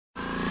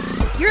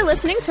You're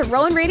listening to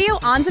Rowan Radio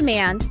On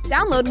Demand.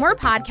 Download more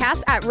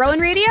podcasts at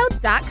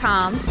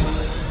rowanradio.com.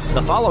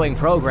 The following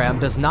program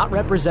does not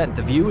represent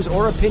the views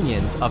or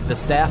opinions of the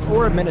staff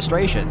or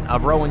administration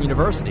of Rowan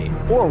University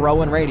or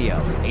Rowan Radio,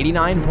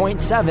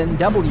 89.7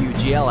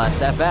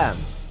 WGLS FM.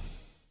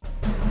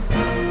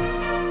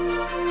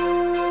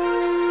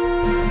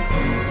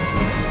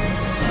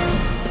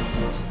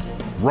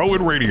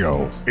 Rowan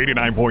Radio,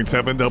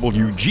 89.7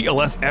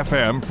 WGLS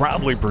FM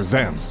proudly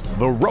presents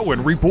The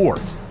Rowan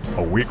Report,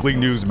 a weekly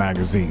news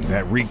magazine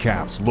that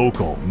recaps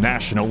local,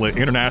 national, and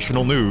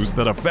international news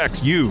that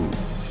affects you.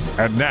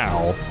 And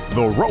now,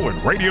 the Rowan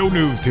Radio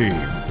News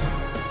Team.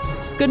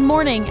 Good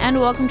morning and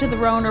welcome to the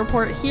Rowan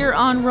Report here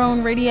on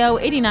Rowan Radio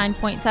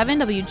 89.7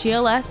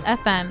 WGLS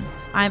FM.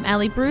 I'm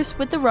Allie Bruce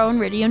with the Rowan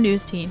Radio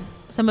News Team.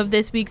 Some of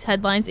this week's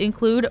headlines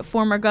include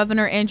former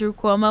Governor Andrew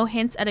Cuomo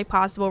hints at a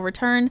possible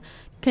return,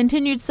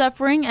 continued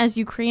suffering as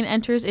Ukraine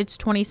enters its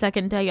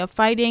 22nd day of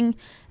fighting,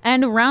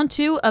 and round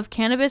 2 of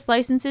cannabis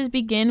licenses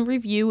begin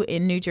review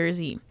in New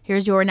Jersey.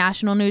 Here's your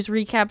national news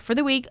recap for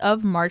the week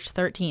of March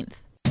 13th.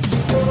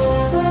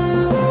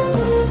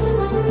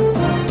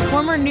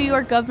 Former New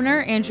York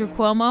Governor Andrew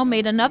Cuomo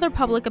made another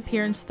public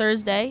appearance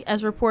Thursday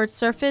as reports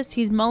surfaced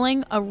he's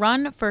mulling a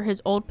run for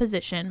his old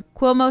position.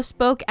 Cuomo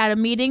spoke at a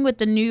meeting with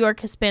the New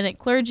York Hispanic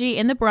clergy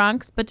in the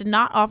Bronx, but did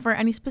not offer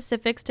any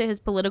specifics to his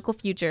political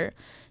future.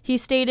 He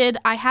stated,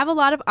 "I have a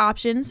lot of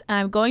options, and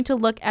I'm going to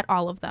look at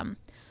all of them."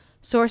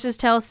 Sources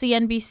tell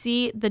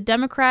CNBC the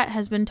Democrat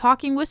has been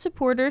talking with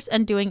supporters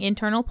and doing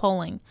internal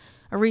polling.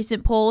 A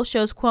recent poll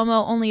shows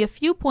Cuomo only a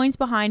few points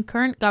behind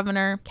current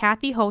Governor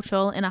Kathy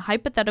Hochul in a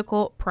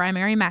hypothetical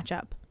primary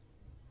matchup.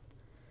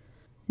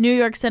 New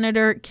York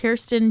Senator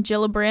Kirsten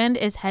Gillibrand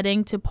is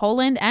heading to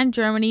Poland and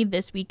Germany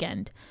this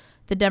weekend.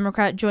 The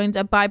Democrat joins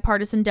a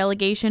bipartisan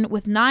delegation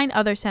with 9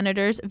 other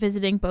senators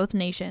visiting both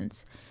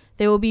nations.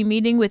 They will be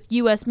meeting with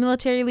U.S.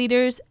 military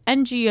leaders,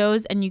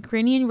 NGOs, and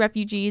Ukrainian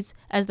refugees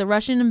as the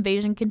Russian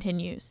invasion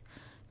continues.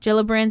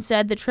 Gillibrand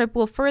said the trip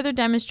will further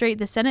demonstrate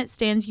the Senate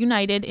stands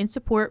united in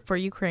support for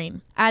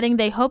Ukraine, adding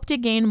they hope to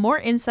gain more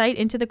insight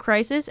into the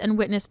crisis and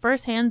witness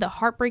firsthand the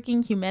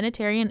heartbreaking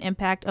humanitarian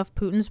impact of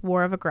Putin's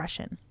war of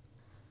aggression.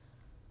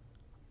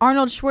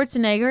 Arnold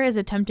Schwarzenegger is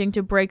attempting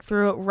to break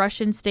through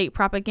Russian state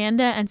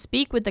propaganda and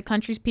speak with the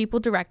country's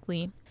people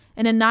directly.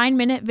 In a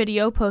 9-minute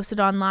video posted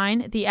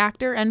online, the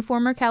actor and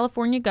former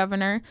California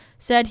governor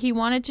said he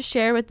wanted to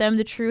share with them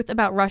the truth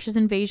about Russia's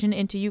invasion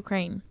into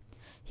Ukraine.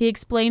 He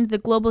explained the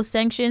global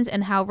sanctions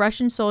and how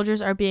Russian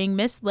soldiers are being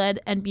misled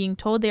and being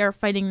told they are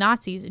fighting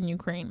Nazis in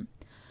Ukraine.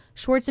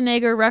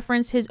 Schwarzenegger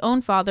referenced his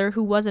own father,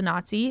 who was a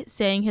Nazi,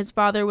 saying his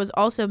father was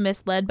also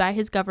misled by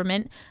his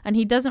government and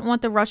he doesn't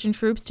want the Russian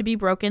troops to be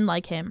broken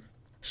like him.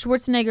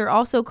 Schwarzenegger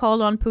also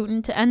called on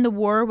Putin to end the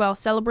war while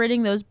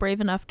celebrating those brave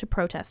enough to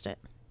protest it.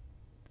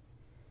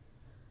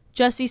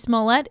 Jussie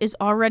Smollett is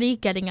already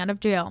getting out of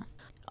jail.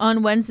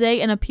 On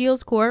Wednesday, an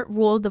appeals court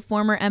ruled the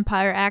former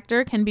Empire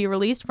actor can be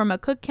released from a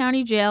Cook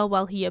County jail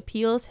while he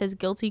appeals his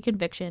guilty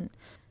conviction.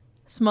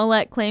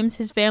 Smollett claims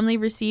his family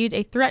received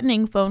a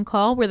threatening phone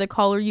call where the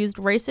caller used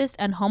racist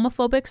and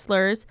homophobic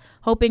slurs,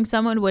 hoping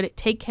someone would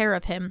take care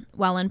of him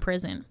while in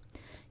prison.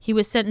 He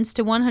was sentenced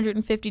to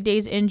 150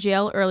 days in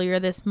jail earlier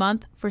this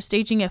month for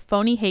staging a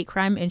phony hate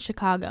crime in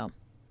Chicago.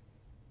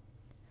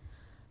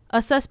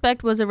 A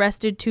suspect was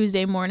arrested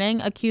Tuesday morning,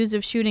 accused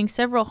of shooting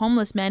several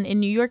homeless men in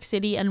New York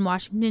City and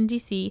Washington,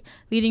 D.C.,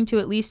 leading to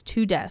at least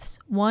 2 deaths,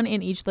 1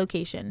 in each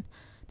location.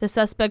 The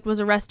suspect was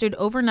arrested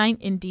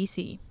overnight in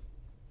D.C.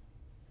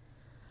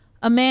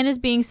 A man is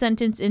being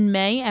sentenced in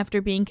May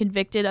after being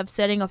convicted of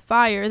setting a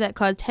fire that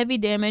caused heavy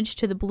damage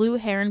to the Blue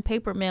Heron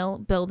Paper Mill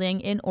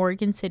building in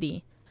Oregon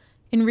City.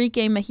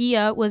 Enrique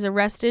Mejia was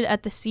arrested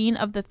at the scene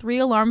of the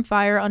 3-alarm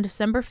fire on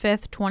December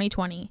 5,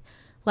 2020.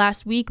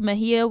 Last week,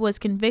 Mejia was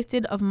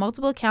convicted of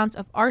multiple counts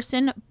of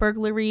arson,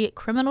 burglary,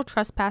 criminal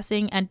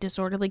trespassing, and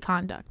disorderly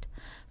conduct.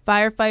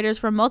 Firefighters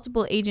from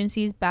multiple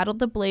agencies battled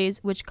the blaze,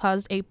 which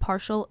caused a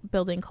partial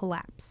building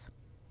collapse.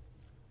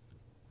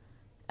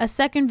 A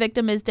second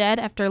victim is dead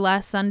after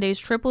last Sunday's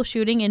triple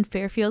shooting in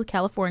Fairfield,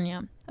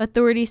 California.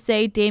 Authorities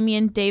say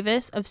Damian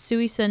Davis of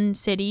Suisun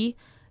City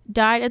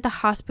died at the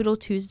hospital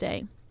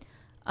Tuesday.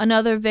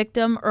 Another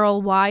victim,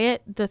 Earl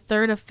Wyatt, the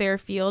third of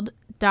Fairfield,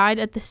 died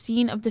at the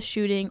scene of the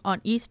shooting on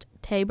East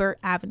Tabor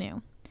Avenue.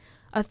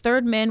 A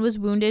third man was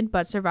wounded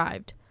but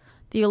survived.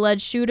 The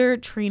alleged shooter,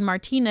 Trine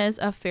Martinez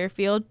of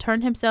Fairfield,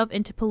 turned himself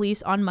into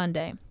police on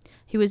Monday.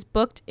 He was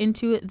booked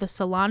into the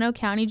Solano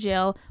County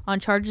Jail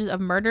on charges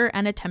of murder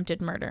and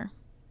attempted murder.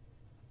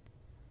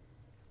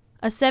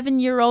 A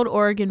 7-year-old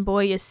Oregon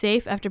boy is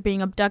safe after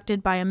being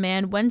abducted by a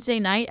man Wednesday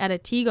night at a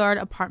T-Guard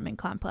apartment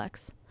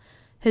complex.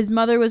 His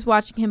mother was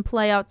watching him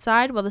play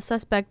outside while the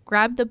suspect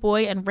grabbed the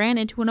boy and ran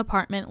into an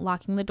apartment,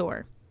 locking the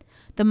door.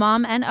 The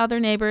mom and other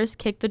neighbors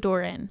kicked the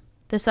door in.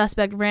 The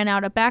suspect ran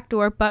out a back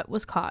door but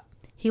was caught.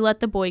 He let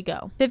the boy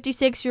go.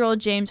 56-year-old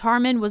James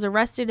Harmon was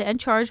arrested and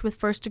charged with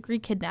first-degree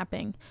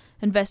kidnapping.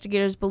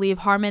 Investigators believe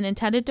Harmon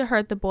intended to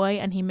hurt the boy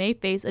and he may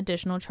face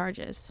additional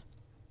charges.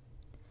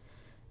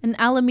 An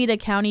Alameda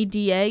County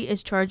DA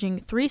is charging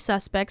 3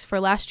 suspects for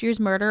last year's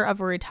murder of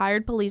a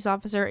retired police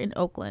officer in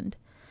Oakland.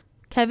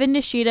 Kevin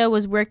Nishida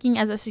was working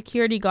as a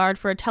security guard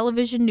for a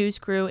television news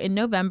crew in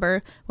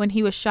November when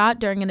he was shot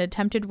during an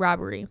attempted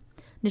robbery.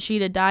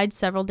 Nishida died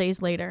several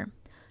days later.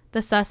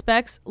 The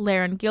suspects,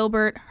 Laren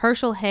Gilbert,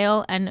 Herschel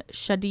Hale, and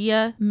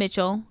Shadia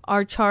Mitchell,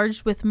 are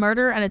charged with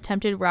murder and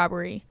attempted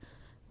robbery.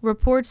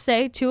 Reports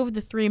say 2 of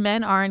the 3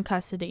 men are in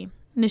custody.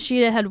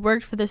 Nishida had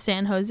worked for the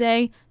San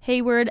Jose,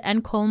 Hayward,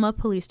 and Colma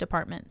police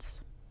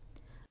departments.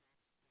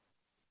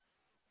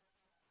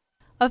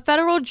 A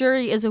federal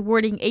jury is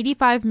awarding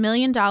 $85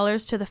 million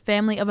to the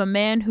family of a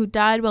man who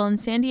died while in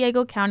San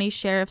Diego County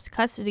Sheriff's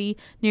custody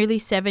nearly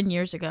 7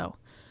 years ago.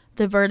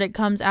 The verdict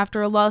comes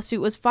after a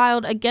lawsuit was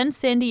filed against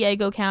San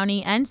Diego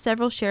County and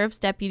several sheriff's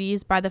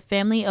deputies by the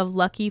family of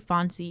Lucky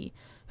Fonzie,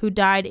 who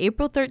died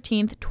April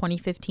 13,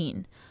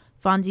 2015.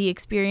 Fonzie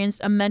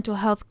experienced a mental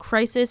health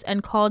crisis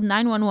and called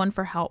 911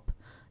 for help.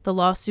 The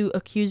lawsuit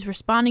accused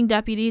responding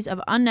deputies of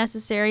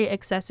unnecessary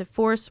excessive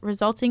force,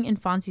 resulting in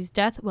Fonzie's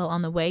death while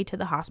on the way to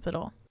the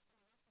hospital.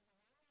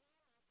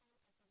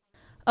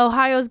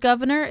 Ohio's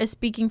governor is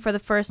speaking for the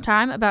first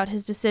time about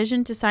his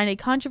decision to sign a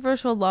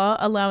controversial law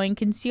allowing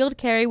concealed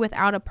carry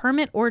without a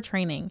permit or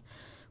training.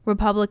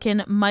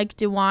 Republican Mike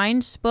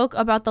DeWine spoke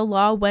about the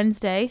law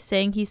Wednesday,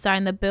 saying he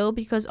signed the bill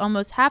because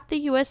almost half the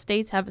U.S.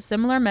 states have a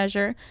similar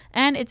measure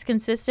and it's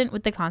consistent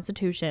with the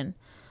Constitution.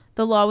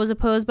 The law was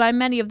opposed by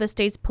many of the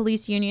state's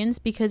police unions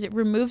because it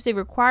removes a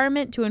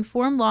requirement to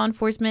inform law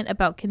enforcement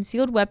about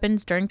concealed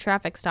weapons during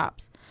traffic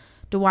stops.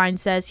 DeWine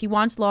says he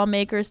wants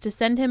lawmakers to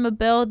send him a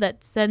bill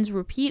that sends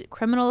repeat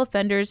criminal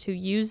offenders who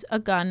use a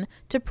gun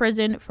to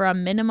prison for a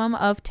minimum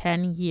of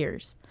 10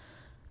 years.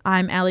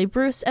 I'm Allie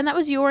Bruce, and that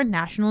was your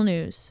national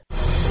news.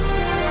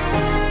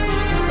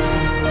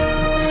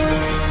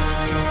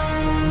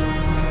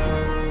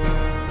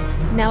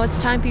 Now it's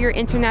time for your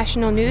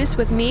international news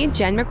with me,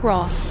 Jen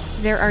McGraw.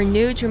 There are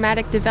new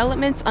dramatic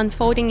developments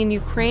unfolding in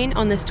Ukraine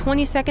on this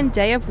 22nd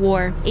day of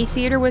war. A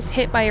theater was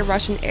hit by a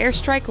Russian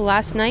airstrike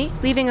last night,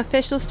 leaving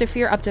officials to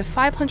fear up to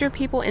 500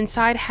 people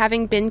inside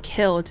having been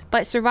killed.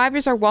 But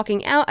survivors are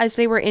walking out as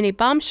they were in a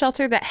bomb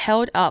shelter that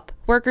held up.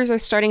 Workers are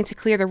starting to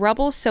clear the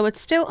rubble, so it's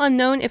still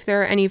unknown if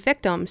there are any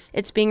victims.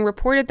 It's being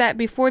reported that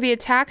before the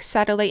attack,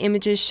 satellite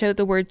images showed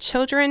the word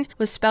children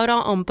was spelled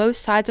out on both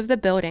sides of the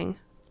building.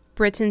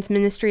 Britain's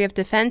Ministry of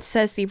Defense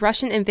says the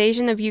Russian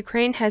invasion of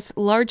Ukraine has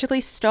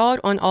largely stalled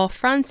on all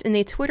fronts in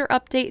a Twitter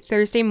update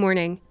Thursday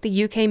morning.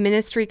 The UK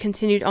ministry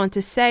continued on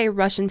to say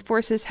Russian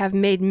forces have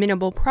made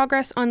minimal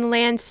progress on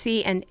land,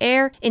 sea, and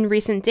air in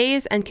recent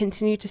days and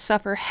continue to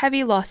suffer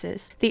heavy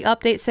losses. The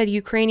update said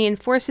Ukrainian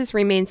forces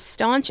remain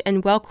staunch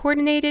and well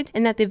coordinated,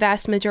 and that the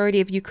vast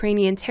majority of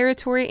Ukrainian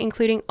territory,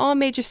 including all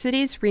major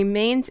cities,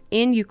 remains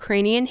in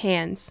Ukrainian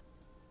hands.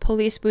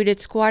 Police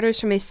booted squatters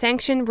from a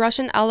sanctioned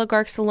Russian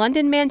oligarch's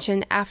London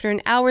mansion after an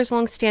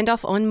hours-long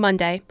standoff on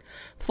Monday.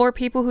 4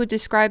 people who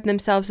described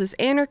themselves as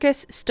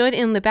anarchists stood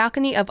in the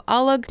balcony of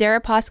Oleg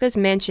Deripaska's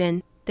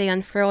mansion. They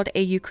unfurled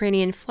a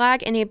Ukrainian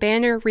flag and a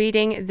banner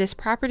reading, "This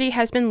property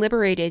has been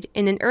liberated."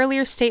 In an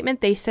earlier statement,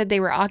 they said they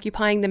were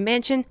occupying the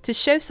mansion to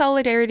show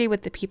solidarity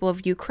with the people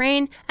of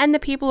Ukraine and the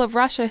people of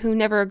Russia who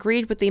never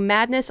agreed with the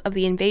madness of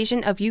the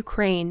invasion of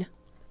Ukraine.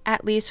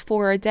 At least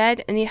 4 are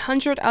dead and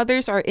 100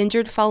 others are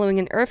injured following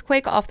an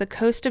earthquake off the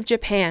coast of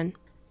Japan.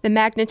 The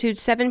magnitude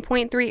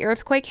 7.3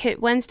 earthquake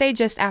hit Wednesday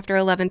just after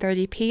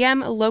 11:30 p.m.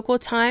 local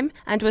time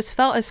and was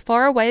felt as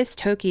far away as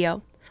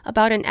Tokyo.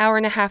 About an hour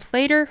and a half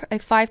later, a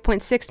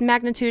 5.6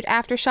 magnitude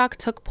aftershock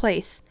took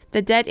place.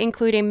 The dead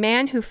include a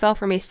man who fell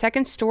from a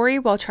second story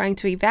while trying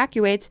to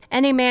evacuate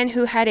and a man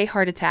who had a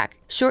heart attack.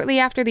 Shortly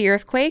after the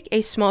earthquake,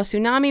 a small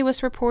tsunami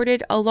was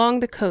reported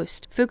along the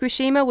coast.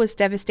 Fukushima was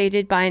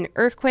devastated by an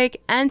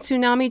earthquake and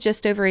tsunami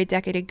just over a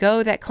decade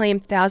ago that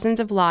claimed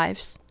thousands of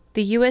lives.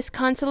 The U.S.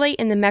 consulate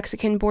in the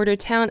Mexican border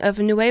town of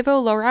Nuevo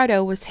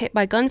Laredo was hit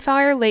by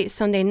gunfire late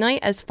Sunday night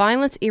as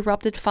violence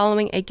erupted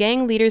following a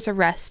gang leader's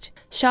arrest.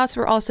 Shots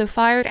were also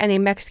fired at a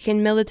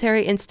Mexican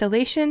military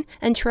installation,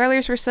 and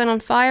trailers were set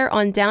on fire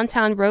on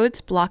downtown roads,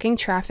 blocking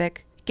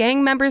traffic.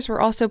 Gang members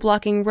were also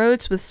blocking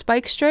roads with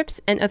spike strips,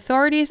 and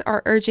authorities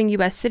are urging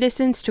U.S.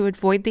 citizens to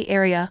avoid the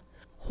area.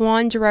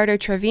 Juan Gerardo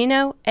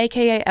Trevino,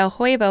 aka El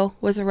Huevo,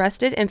 was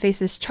arrested and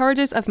faces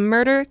charges of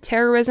murder,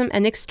 terrorism,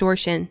 and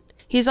extortion.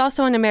 He's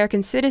also an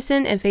American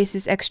citizen and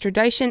faces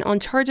extradition on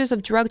charges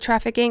of drug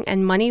trafficking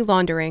and money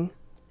laundering.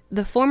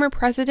 The former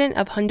president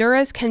of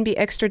Honduras can be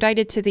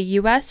extradited to the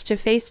U.S. to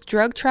face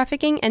drug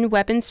trafficking and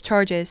weapons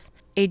charges.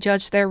 A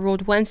judge there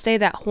ruled Wednesday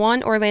that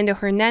Juan Orlando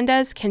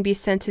Hernandez can be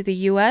sent to the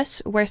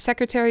U.S., where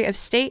Secretary of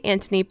State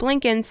Antony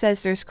Blinken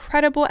says there's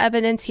credible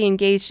evidence he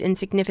engaged in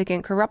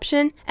significant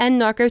corruption and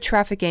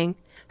narco-trafficking.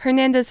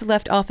 Hernandez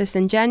left office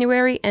in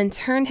January and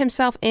turned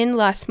himself in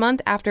last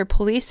month after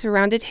police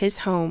surrounded his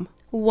home.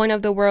 One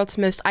of the world's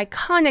most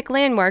iconic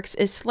landmarks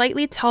is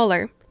slightly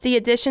taller. The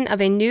addition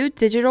of a new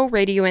digital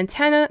radio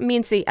antenna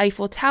means the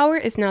Eiffel Tower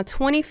is now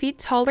 20 feet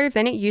taller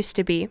than it used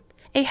to be.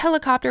 A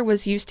helicopter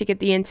was used to get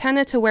the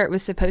antenna to where it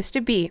was supposed to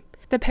be.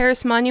 the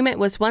Paris Monument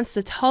was once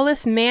the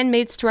tallest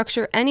man-made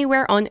structure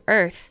anywhere on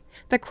Earth.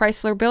 The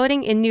Chrysler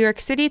Building in New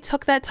York City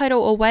took that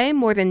title away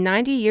more than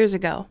 90 years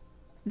ago.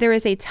 There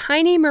is a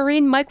tiny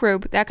marine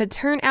microbe that could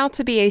turn out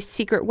to be a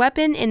secret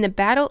weapon in the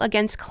battle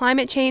against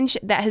climate change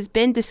that has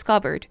been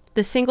discovered.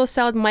 The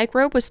single-celled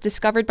microbe was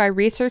discovered by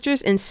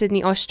researchers in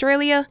Sydney,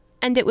 Australia,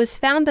 and it was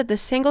found that the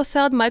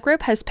single-celled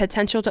microbe has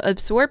potential to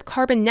absorb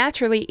carbon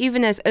naturally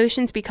even as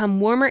oceans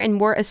become warmer and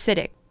more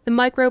acidic. The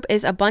microbe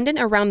is abundant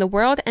around the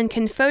world and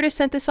can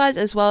photosynthesize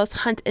as well as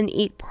hunt and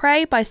eat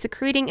prey by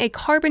secreting a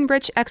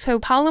carbon-rich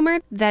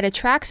exopolymer that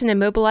attracts and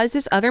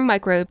immobilizes other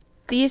microbes.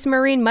 These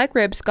marine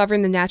microbes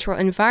govern the natural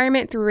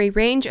environment through a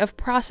range of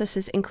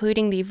processes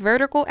including the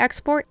vertical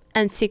export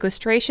and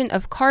sequestration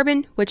of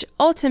carbon, which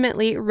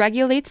ultimately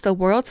regulates the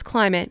world's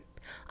climate.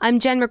 I'm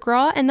Jen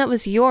McGraw, and that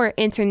was your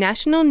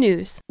International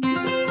News.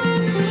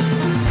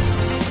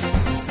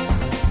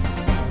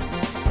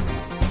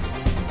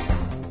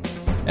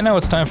 And now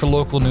it's time for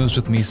local news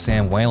with me,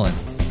 Sam Whalen.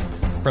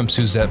 From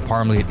Suzette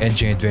Parmley at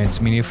NJ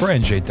Advanced Media for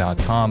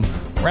NJ.com,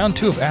 round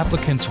 2 of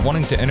applicants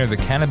wanting to enter the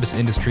cannabis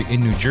industry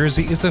in New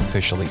Jersey is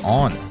officially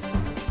on.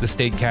 The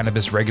State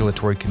Cannabis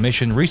Regulatory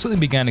Commission recently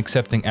began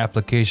accepting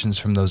applications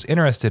from those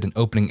interested in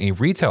opening a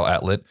retail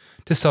outlet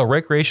to sell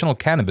recreational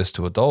cannabis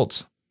to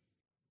adults.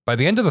 By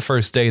the end of the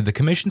first day, the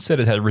commission said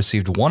it had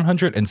received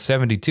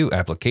 172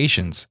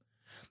 applications.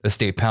 The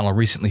state panel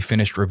recently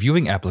finished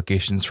reviewing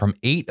applications from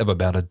 8 of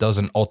about a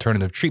dozen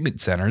alternative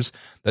treatment centers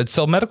that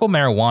sell medical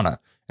marijuana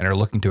and are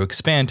looking to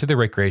expand to the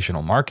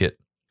recreational market.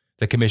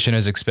 The commission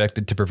is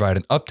expected to provide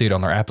an update on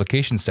their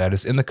application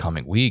status in the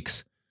coming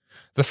weeks.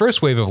 The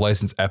first wave of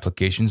license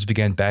applications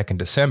began back in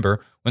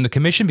December when the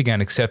commission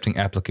began accepting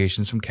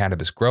applications from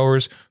cannabis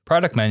growers,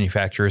 product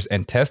manufacturers,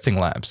 and testing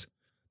labs.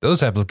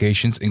 Those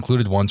applications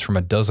included ones from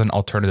a dozen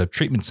alternative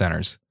treatment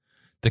centers.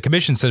 The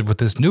commission said with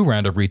this new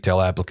round of retail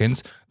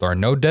applicants, there are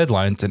no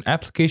deadlines and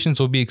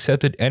applications will be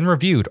accepted and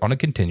reviewed on a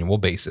continual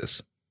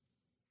basis.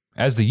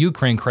 As the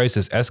Ukraine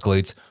crisis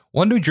escalates,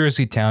 one New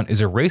Jersey town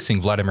is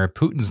erasing Vladimir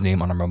Putin's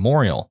name on a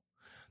memorial.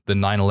 The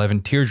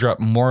 9/11 Teardrop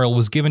Memorial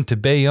was given to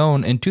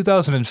Bayonne in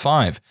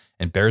 2005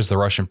 and bears the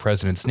Russian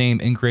president's name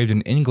engraved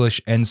in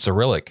English and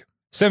Cyrillic.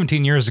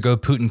 17 years ago,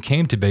 Putin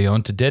came to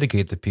Bayonne to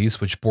dedicate the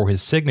piece which bore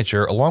his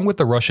signature along with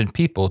the Russian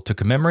people to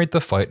commemorate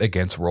the fight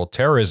against world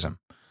terrorism.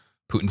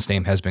 Putin's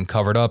name has been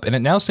covered up, and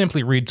it now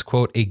simply reads,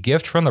 quote, "a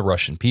gift from the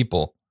Russian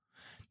people."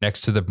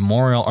 Next to the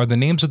memorial are the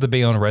names of the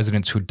Bayonne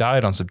residents who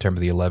died on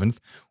September the 11th,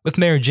 with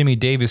Mayor Jimmy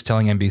Davis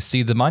telling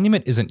NBC the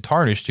monument isn't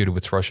tarnished due to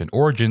its Russian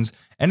origins,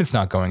 and it's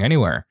not going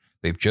anywhere.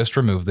 They've just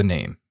removed the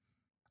name.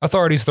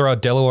 Authorities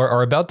throughout Delaware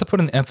are about to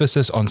put an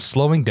emphasis on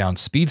slowing down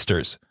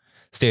speedsters.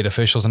 State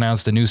officials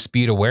announced a new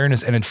speed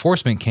awareness and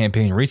enforcement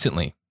campaign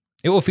recently.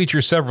 It will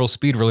feature several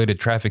speed-related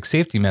traffic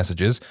safety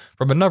messages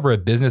from a number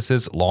of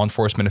businesses, law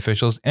enforcement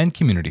officials, and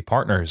community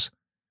partners.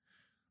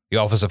 The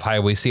Office of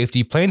Highway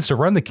Safety plans to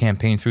run the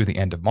campaign through the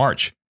end of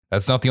March.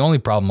 That's not the only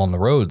problem on the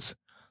roads.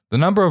 The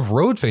number of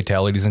road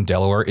fatalities in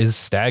Delaware is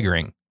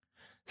staggering.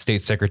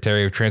 State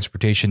Secretary of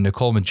Transportation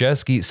Nicole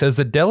Majeski says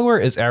that Delaware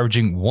is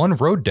averaging 1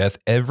 road death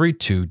every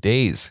 2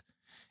 days.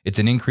 It's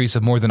an increase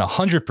of more than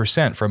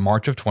 100% from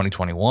March of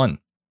 2021.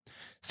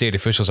 State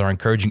officials are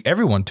encouraging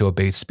everyone to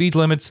obey speed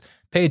limits,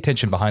 pay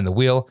attention behind the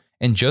wheel,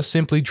 and just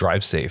simply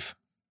drive safe.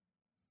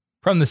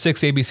 From the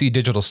 6ABC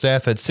digital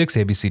staff at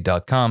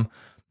 6abc.com,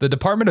 the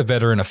Department of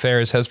Veteran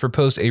Affairs has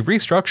proposed a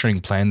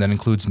restructuring plan that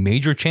includes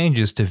major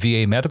changes to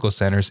VA medical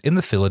centers in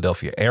the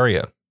Philadelphia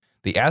area.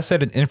 The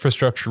Asset and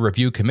Infrastructure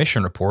Review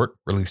Commission report,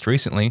 released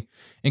recently,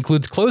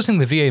 includes closing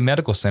the VA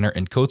Medical Center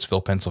in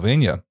Coatesville,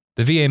 Pennsylvania.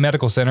 The VA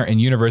Medical Center in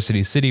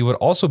University City would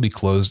also be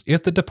closed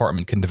if the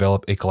department can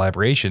develop a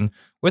collaboration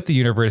with the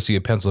University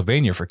of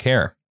Pennsylvania for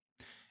care.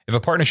 If a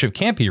partnership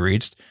can't be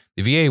reached,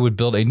 the VA would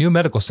build a new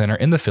medical center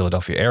in the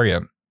Philadelphia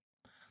area.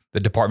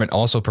 The department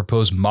also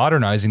proposed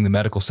modernizing the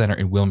medical center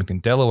in Wilmington,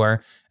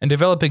 Delaware, and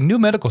developing new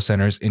medical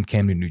centers in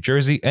Camden, New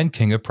Jersey, and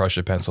King of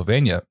Prussia,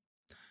 Pennsylvania.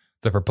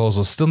 The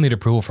proposals still need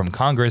approval from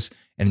Congress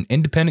and an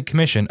independent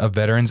commission of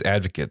veterans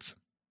advocates.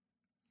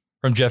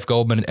 From Jeff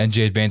Goldman at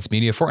NJ Advanced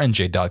Media for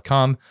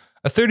NJ.com,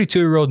 a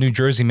 32-year-old New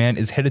Jersey man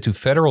is headed to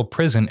federal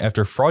prison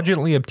after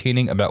fraudulently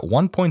obtaining about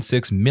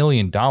 $1.6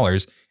 million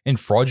in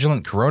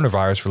fraudulent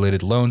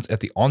coronavirus-related loans at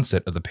the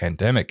onset of the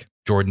pandemic.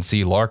 Jordan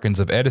C. Larkins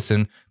of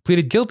Edison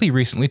pleaded guilty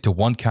recently to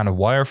 1 count of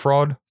wire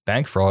fraud,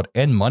 bank fraud,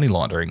 and money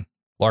laundering.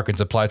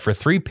 Larkins applied for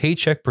 3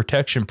 Paycheck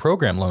Protection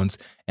Program loans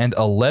and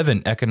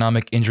 11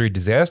 economic injury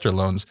disaster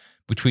loans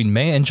between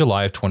May and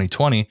July of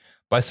 2020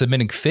 by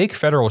submitting fake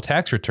federal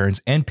tax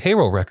returns and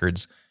payroll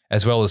records,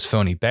 as well as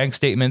phony bank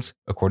statements,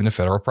 according to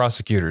federal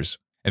prosecutors.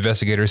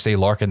 Investigators say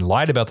Larkin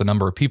lied about the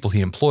number of people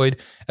he employed,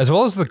 as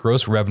well as the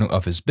gross revenue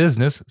of his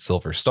business,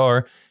 Silver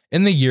Star,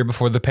 in the year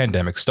before the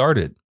pandemic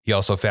started. He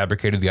also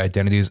fabricated the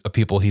identities of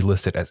people he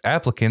listed as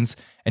applicants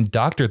and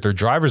doctored their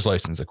driver's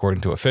license,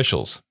 according to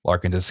officials.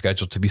 Larkin is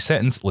scheduled to be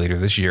sentenced later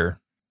this year.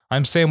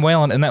 I'm Sam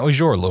Whalen, and that was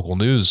your local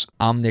news.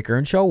 I'm Nick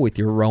Earnshaw with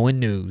your Rowan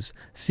News.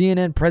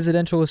 CNN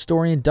presidential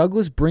historian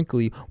Douglas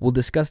Brinkley will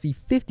discuss the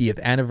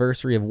 50th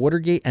anniversary of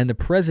Watergate and the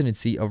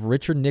presidency of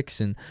Richard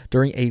Nixon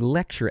during a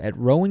lecture at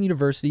Rowan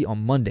University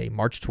on Monday,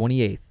 March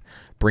 28th.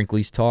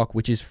 Brinkley's talk,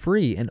 which is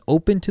free and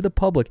open to the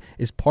public,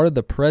 is part of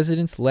the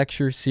President's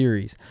Lecture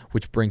Series,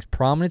 which brings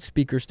prominent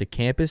speakers to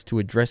campus to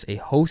address a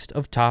host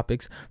of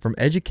topics from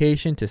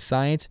education to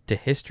science to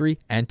history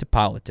and to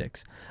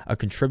politics. A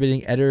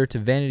contributing editor to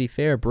Vanity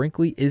Fair,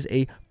 Brinkley is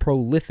a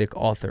prolific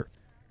author.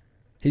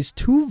 His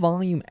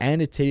 2-volume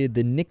annotated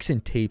The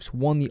Nixon Tapes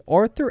won the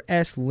Arthur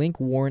S.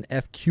 Link Warren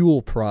F.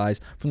 Kuehl Prize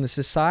from the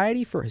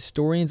Society for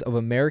Historians of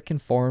American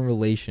Foreign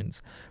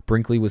Relations.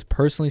 Brinkley was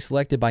personally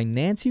selected by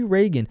Nancy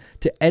Reagan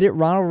to edit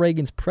Ronald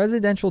Reagan's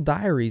presidential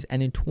diaries,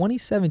 and in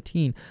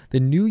 2017,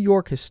 the New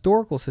York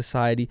Historical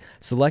Society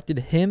selected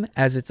him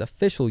as its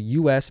official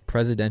U.S.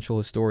 presidential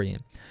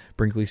historian.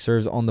 Brinkley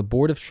serves on the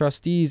Board of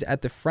Trustees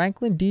at the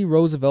Franklin D.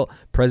 Roosevelt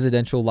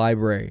Presidential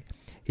Library.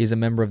 He is a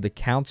member of the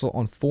Council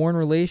on Foreign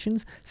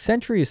Relations,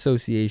 Century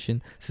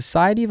Association,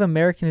 Society of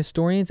American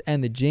Historians,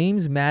 and the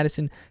James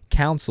Madison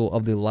Council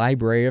of the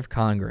Library of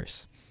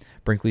Congress.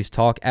 Brinkley's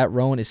talk at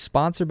Rowan is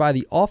sponsored by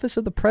the Office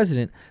of the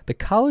President, the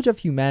College of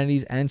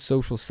Humanities and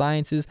Social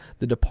Sciences,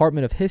 the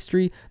Department of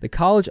History, the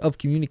College of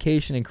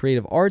Communication and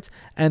Creative Arts,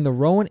 and the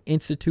Rowan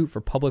Institute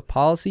for Public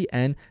Policy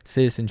and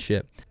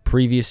Citizenship.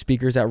 Previous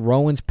speakers at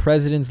Rowan's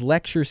President's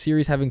Lecture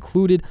Series have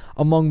included,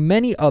 among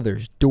many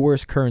others,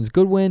 Doris Kearns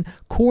Goodwin,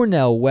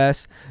 Cornel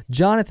West,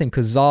 Jonathan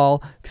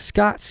Kazal,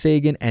 Scott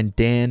Sagan, and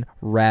Dan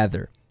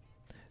Rather.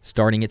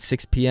 Starting at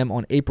 6 p.m.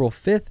 on April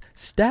 5th,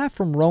 staff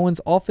from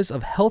Rowan's Office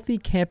of Healthy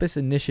Campus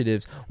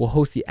Initiatives will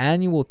host the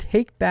annual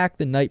Take Back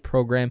the Night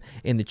program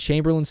in the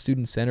Chamberlain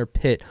Student Center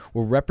pit,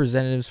 where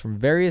representatives from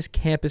various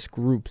campus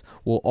groups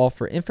will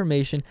offer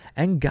information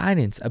and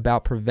guidance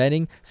about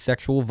preventing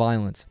sexual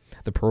violence.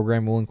 The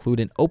program will include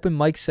an open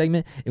mic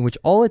segment in which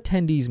all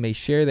attendees may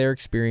share their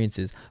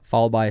experiences,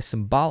 followed by a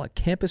symbolic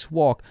campus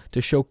walk to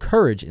show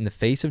courage in the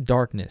face of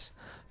darkness.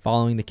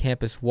 Following the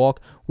campus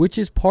walk, which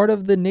is part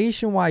of the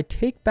nationwide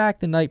Take Back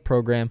the Night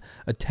program,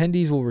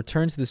 attendees will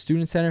return to the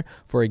Student Center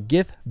for a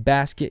gift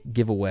basket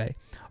giveaway.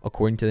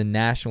 According to the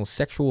National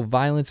Sexual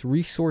Violence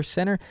Resource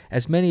Center,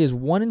 as many as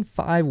 1 in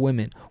 5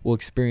 women will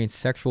experience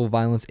sexual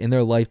violence in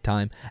their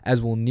lifetime,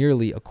 as will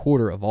nearly a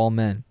quarter of all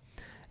men.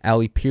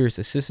 Allie Pierce,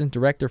 Assistant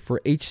Director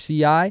for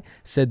HCI,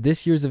 said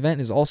this year's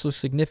event is also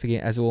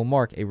significant as it will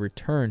mark a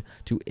return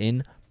to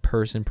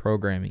in-person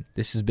programming.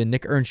 This has been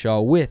Nick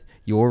Earnshaw with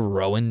your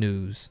Rowan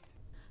News.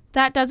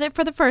 That does it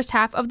for the first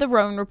half of the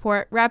Rowan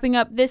Report, wrapping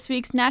up this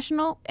week's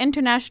national,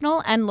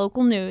 international, and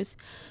local news.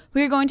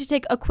 We are going to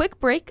take a quick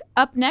break.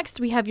 Up next,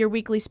 we have your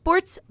weekly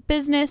sports,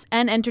 business,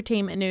 and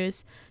entertainment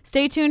news.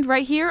 Stay tuned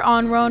right here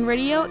on Rowan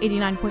Radio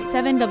 89.7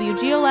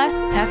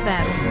 WGLS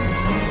FM.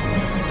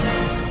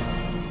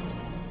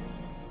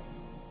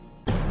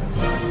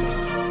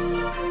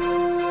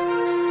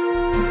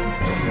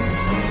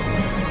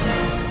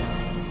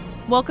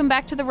 Welcome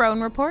back to the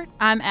Rowan Report.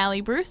 I'm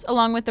Allie Bruce,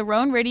 along with the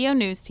Rowan Radio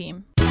News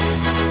team.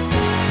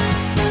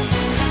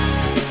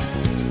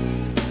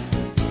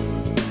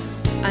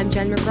 I'm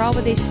Jen McGraw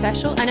with a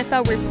special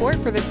NFL report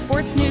for the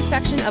sports news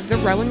section of the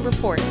Rowan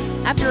Report.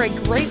 After a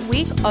great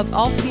week of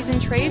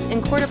all-season trades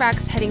and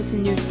quarterbacks heading to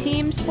new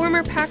teams,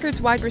 former Packers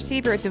wide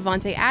receiver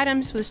Davante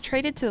Adams was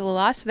traded to the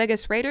Las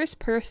Vegas Raiders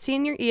per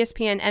senior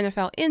ESPN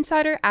NFL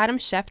insider Adam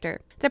Schefter.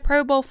 The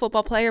Pro Bowl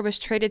football player was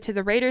traded to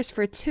the Raiders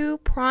for 2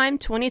 prime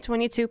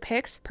 2022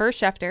 picks per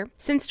Schefter.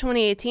 Since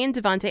 2018,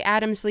 Davante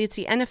Adams leads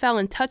the NFL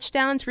in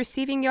touchdowns,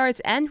 receiving yards,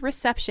 and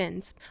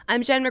receptions.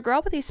 I'm Jen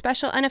McGraw with a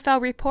special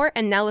NFL report,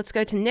 and now let's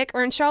go to Nick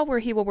Earnshaw, where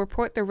he will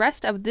report the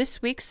rest of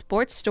this week's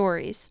sports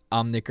stories.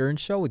 I'm Nick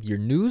Earnshaw with your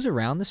news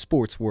around the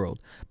sports world,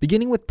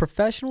 beginning with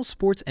professional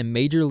sports and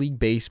Major League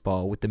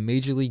Baseball. With the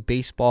Major League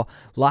Baseball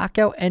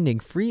lockout ending,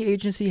 free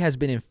agency has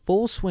been in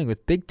full swing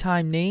with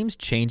big-time names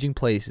changing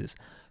places.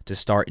 To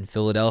start in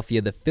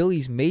Philadelphia, the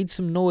Phillies made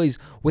some noise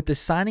with the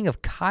signing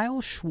of Kyle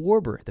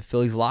Schwarber. The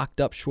Phillies locked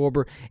up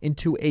Schwarber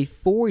into a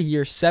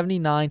 4-year,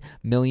 $79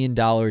 million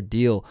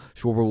deal.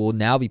 Schwarber will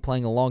now be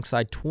playing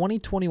alongside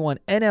 2021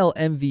 NL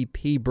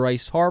MVP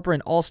Bryce Harper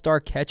and all-star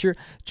catcher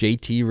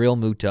JT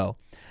Realmuto.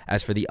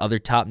 As for the other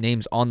top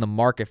names on the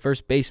market,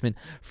 first baseman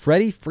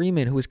Freddie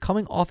Freeman, who is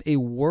coming off a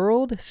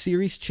World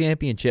Series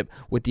championship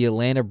with the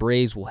Atlanta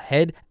Braves, will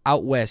head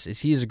out west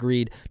as he has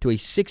agreed to a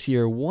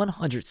 6-year,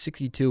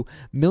 $162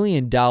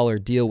 million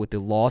deal with the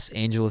Los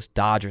Angeles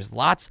Dodgers.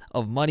 Lots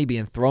of money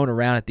being thrown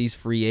around at these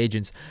free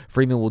agents.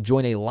 Freeman will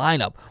join a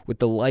lineup with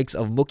the likes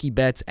of Mookie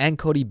Betts and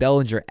Cody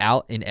Bellinger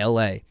out in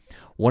L.A.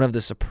 One of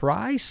the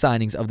surprise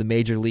signings of the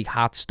Major League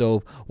hot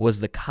stove was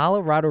the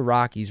Colorado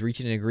Rockies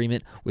reaching an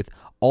agreement with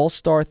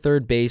all-star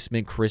third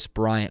baseman Chris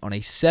Bryant on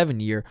a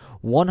 7-year,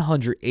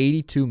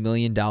 $182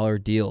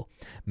 million deal.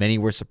 Many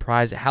were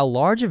surprised at how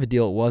large of a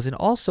deal it was and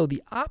also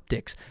the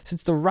optics,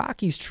 since the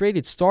Rockies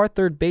traded star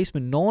third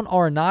baseman Nolan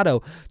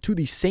Arenado to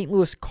the St.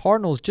 Louis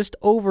Cardinals just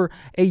over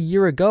a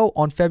year ago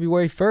on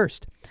February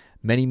 1st.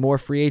 Many more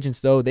free agents,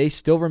 though, they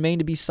still remain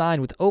to be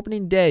signed, with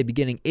opening day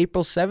beginning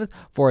April 7th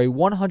for a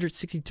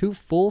 162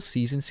 full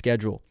season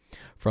schedule.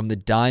 From the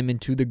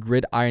diamond to the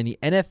gridiron, the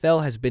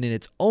NFL has been in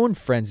its own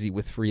frenzy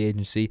with free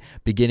agency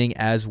beginning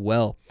as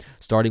well.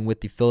 Starting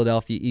with the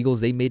Philadelphia Eagles,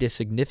 they made a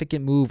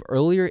significant move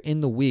earlier in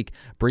the week,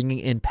 bringing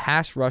in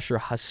pass rusher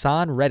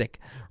Haason Reddick.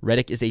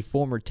 Reddick is a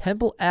former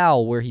Temple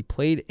Owl where he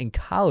played in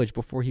college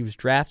before he was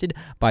drafted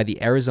by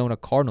the Arizona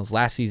Cardinals.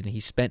 Last season, he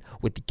spent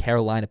with the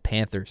Carolina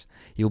Panthers.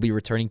 He'll be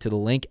returning to the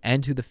Link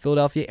and to the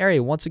Philadelphia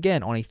area once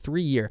again on a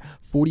 3-year,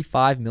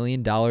 $45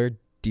 million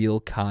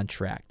deal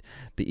contract.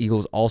 The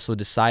Eagles also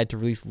decided to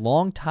release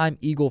longtime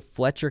Eagle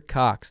Fletcher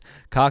Cox.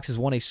 Cox has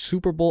won a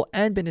Super Bowl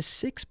and been to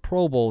 6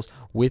 Pro Bowls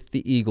with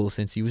the Eagles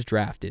since he was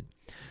drafted.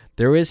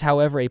 There is,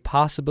 however, a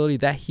possibility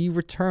that he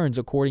returns,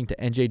 according to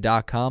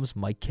NJ.com's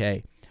Mike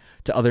Kay.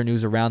 To other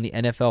news around the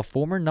NFL,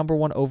 former number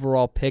 1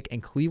 overall pick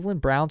and Cleveland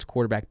Browns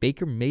quarterback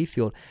Baker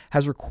Mayfield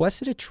has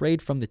requested a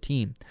trade from the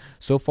team.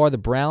 So far, the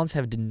Browns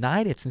have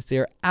denied it since they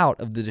are out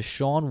of the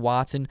Deshaun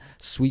Watson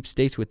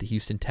sweepstakes with the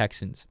Houston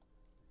Texans.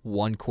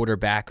 One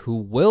quarterback who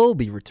will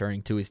be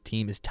returning to his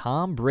team is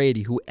Tom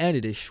Brady, who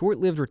ended his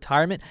short-lived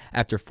retirement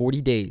after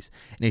 40 days.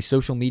 In a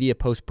social media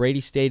post, Brady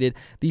stated,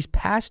 "These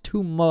past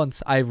 2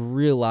 months, I've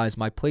realized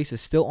my place is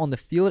still on the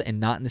field and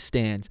not in the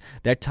stands.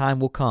 That time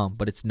will come,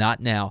 but it's not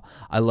now.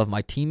 I love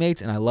my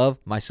teammates and I love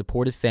my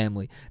supportive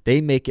family.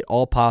 They make it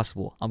all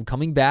possible. I'm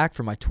coming back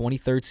for my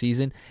 23rd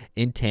season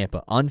in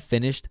Tampa,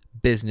 unfinished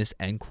business,"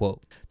 end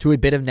quote. To a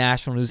bit of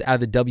national news out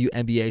of the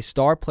WNBA,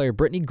 star player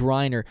Brittany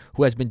Griner,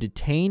 who has been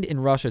detained in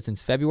Russia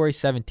since February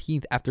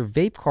 17th after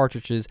vape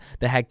cartridges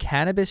that had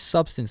cannabis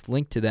substance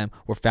linked to them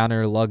were found in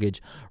her luggage.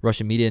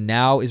 Russian media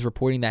now is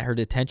reporting that her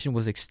detention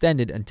was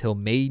extended until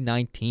May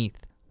 19th.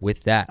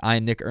 With that, I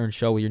am Nick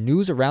Earnshaw with your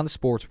news around the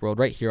sports world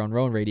right here on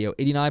Rowan Radio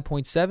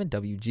 89.7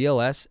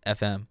 WGLS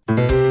FM.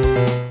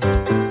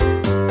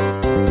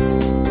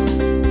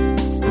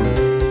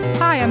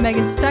 Hi, I'm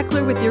Megan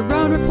Steckler with your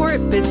Rowan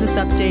Report Business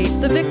Update.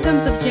 The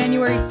victims of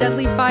January's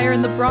deadly fire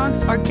in the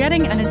Bronx are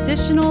getting an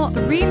additional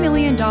 $3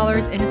 million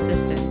in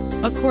assistance.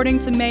 According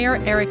to Mayor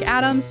Eric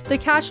Adams, the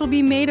cash will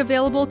be made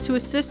available to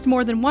assist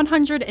more than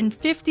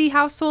 150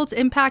 households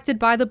impacted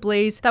by the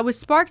blaze that was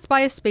sparked by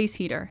a space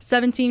heater.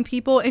 17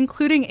 people,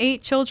 including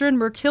 8 children,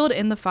 were killed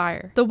in the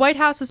fire. The White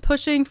House is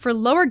pushing for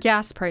lower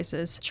gas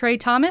prices. Trey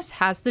Thomas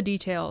has the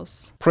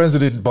details.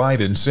 President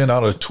Biden sent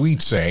out a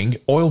tweet saying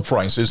oil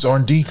prices are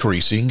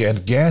decreasing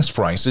and gas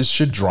prices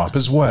should drop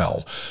as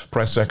well.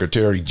 Press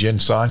Secretary Jen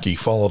Psaki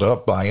followed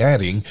up by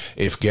adding,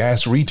 if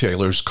gas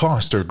retailers'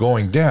 costs are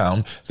going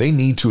down, they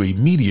need to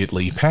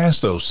immediately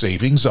pass those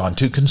savings on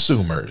to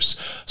consumers.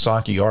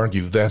 Psaki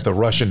argued that the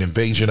Russian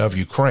invasion of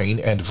Ukraine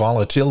and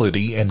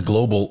volatility in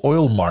global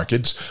oil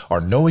markets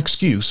are no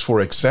excuse for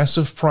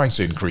excessive price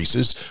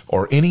increases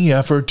or any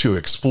effort to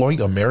exploit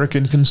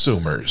American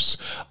consumers.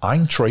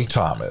 I'm Trey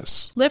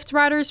Thomas. Lyft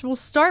riders will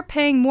start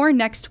paying more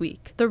next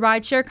week. The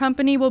rideshare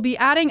company will be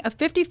adding a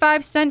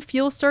 55-cent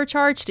fuel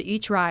surcharge to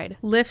each ride.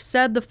 Lyft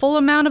said the full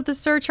amount of the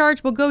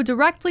surcharge will go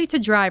directly to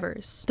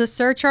drivers. The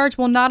surcharge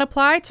will not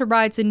apply to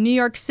rides in New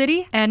York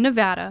City and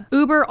Nevada.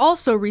 Uber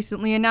also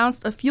recently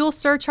announced a fuel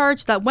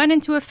surcharge that went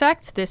into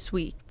effect this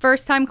week.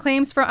 First-time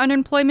claims for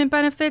unemployment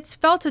benefits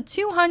fell to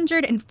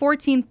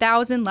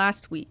 214,000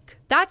 last week.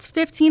 That's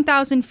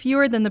 15,000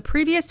 fewer than the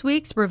previous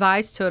week's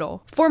revised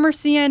total. Former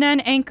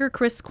CNN anchor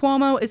Chris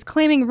Cuomo is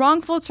claiming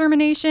wrongful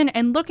termination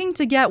and looking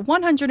to get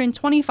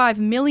 $125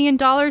 million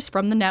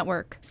from the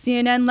network.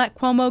 CNN let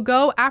Cuomo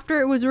go after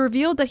it was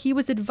revealed that he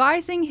was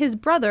advising his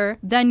brother,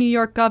 then New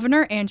York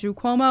Governor Andrew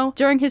Cuomo,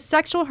 during his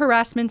sexual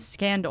harassment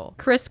scandal.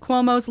 Chris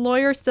Cuomo's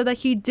lawyer said that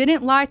he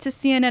didn't lie to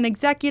CNN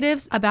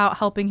executives about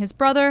helping his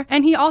brother,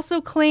 and he also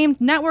claimed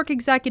network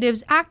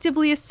executives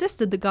actively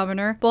assisted the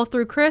governor, both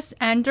through Chris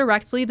and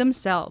directly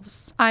themselves.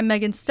 I'm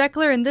Megan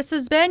Steckler, and this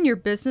has been your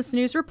Business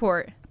News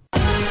Report.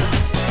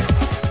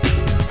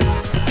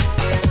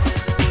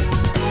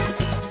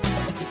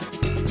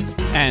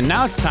 And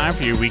now it's time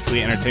for your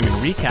weekly entertainment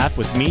recap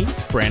with me,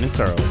 Brandon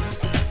Searles.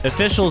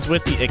 Officials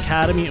with the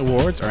Academy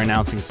Awards are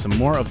announcing some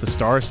more of the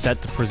stars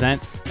set to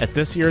present at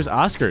this year's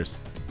Oscars.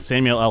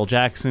 Samuel L.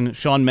 Jackson,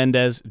 Shawn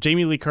Mendes,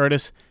 Jamie Lee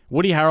Curtis,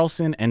 Woody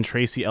Harrelson, and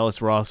Tracy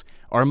Ellis Ross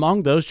are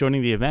among those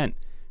joining the event.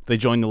 They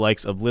join the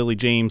likes of Lily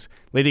James,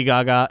 Lady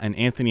Gaga, and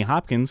Anthony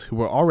Hopkins, who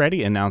were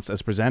already announced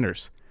as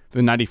presenters. The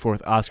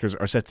 94th Oscars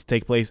are set to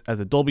take place at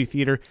the Dolby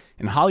Theater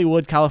in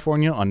Hollywood,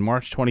 California on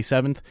March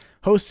 27th,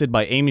 hosted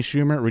by Amy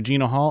Schumer,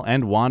 Regina Hall,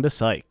 and Wanda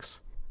Sykes.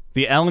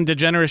 The Ellen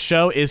DeGeneres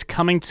Show is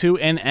coming to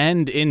an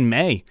end in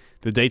May.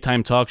 The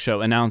daytime talk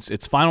show announced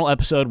its final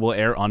episode will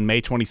air on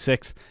May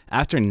 26th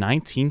after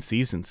 19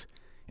 seasons.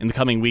 In the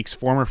coming weeks,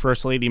 former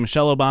First Lady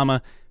Michelle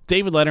Obama,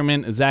 David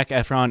Letterman, Zac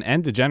Efron,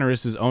 and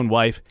DeGeneres' own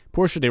wife,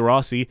 Portia de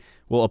Rossi,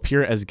 will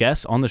appear as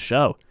guests on the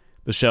show.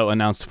 The show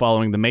announced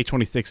following the May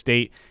 26th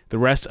date, the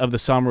rest of the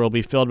summer will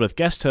be filled with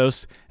guest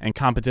hosts and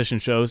competition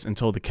shows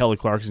until The Kelly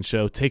Clarkson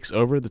Show takes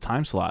over the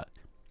time slot.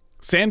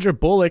 Sandra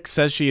Bullock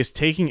says she is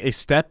taking a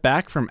step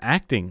back from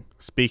acting.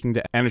 Speaking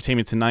to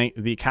Entertainment Tonight,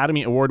 the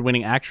Academy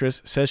Award-winning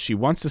actress says she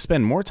wants to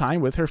spend more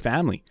time with her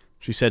family.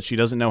 She said she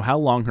doesn't know how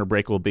long her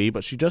break will be,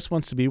 but she just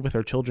wants to be with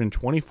her children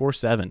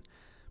 24/7.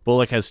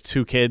 Bullock has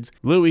 2 kids,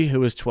 Louis,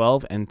 who is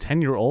 12, and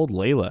 10-year-old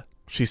Layla.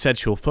 She said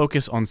she will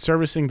focus on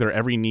servicing their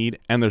every need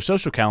and their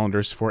social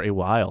calendars for a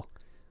while.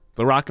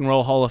 The Rock and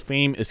Roll Hall of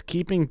Fame is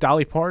keeping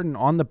Dolly Parton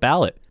on the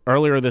ballot.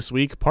 Earlier this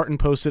week, Parton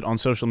posted on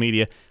social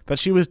media that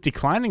she was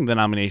declining the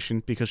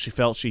nomination because she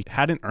felt she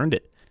hadn't earned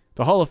it.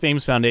 The Hall of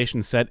Fame's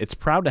foundation said it's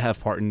proud to have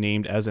Parton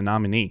named as a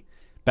nominee.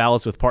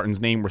 Ballots with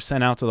Parton's name were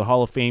sent out to the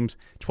Hall of Fame's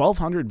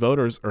 1,200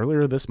 voters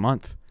earlier this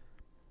month.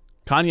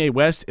 Kanye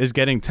West is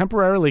getting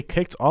temporarily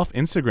kicked off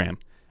Instagram.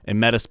 A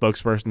Meta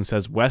spokesperson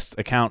says West's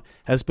account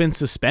has been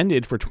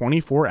suspended for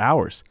 24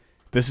 hours.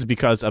 This is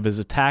because of his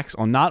attacks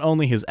on not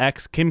only his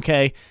ex, Kim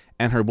K,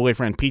 and her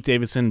boyfriend, Pete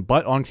Davidson,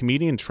 but on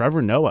comedian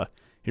Trevor Noah.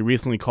 He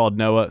recently called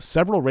Noah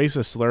several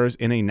racist slurs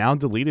in a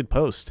now-deleted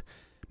post.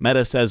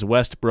 Meta says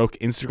West broke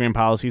Instagram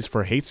policies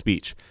for hate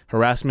speech,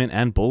 harassment,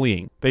 and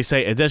bullying. They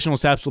say additional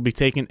steps will be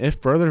taken if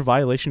further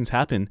violations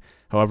happen.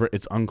 However,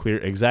 it's unclear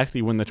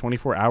exactly when the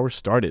 24 hours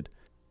started.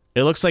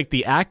 It looks like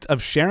the act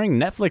of sharing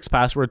Netflix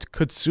passwords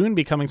could soon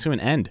be coming to an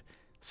end.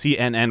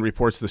 CNN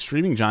reports the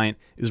streaming giant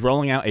is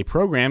rolling out a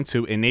program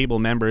to enable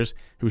members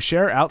who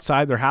share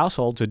outside their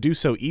household to do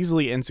so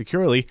easily and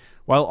securely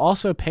while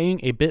also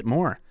paying a bit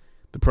more.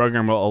 The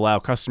program will allow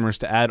customers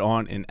to add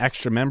on an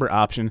extra member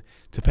option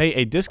to pay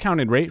a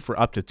discounted rate for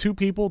up to 2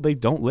 people they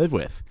don't live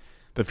with.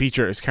 The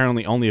feature is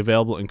currently only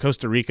available in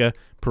Costa Rica,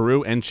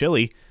 Peru, and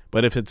Chile,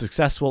 but if it's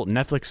successful,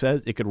 Netflix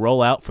says it could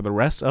roll out for the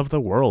rest of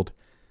the world.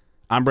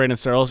 I'm Brandon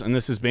Searles, and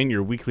this has been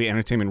your weekly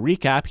entertainment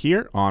recap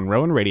here on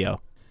Rowan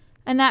Radio.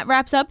 And that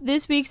wraps up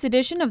this week's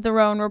edition of the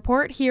Rowan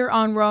Report here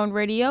on Rowan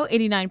Radio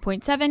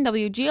 89.7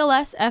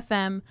 WGLS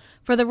FM.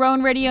 For the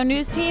Rowan Radio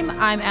News Team,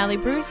 I'm Allie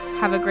Bruce.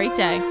 Have a great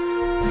day.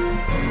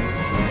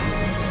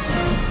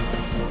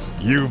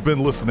 You've been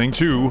listening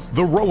to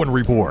The Rowan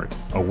Report,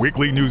 a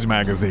weekly news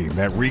magazine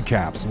that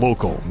recaps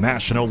local,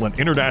 national, and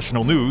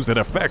international news that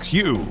affects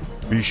you.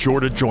 Be sure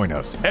to join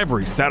us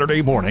every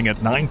Saturday morning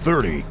at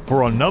 9:30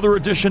 for another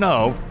edition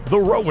of The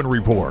Rowan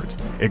Report,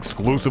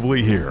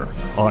 exclusively here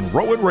on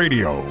Rowan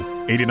Radio,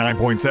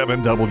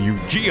 89.7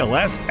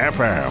 WGLS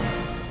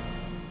FM.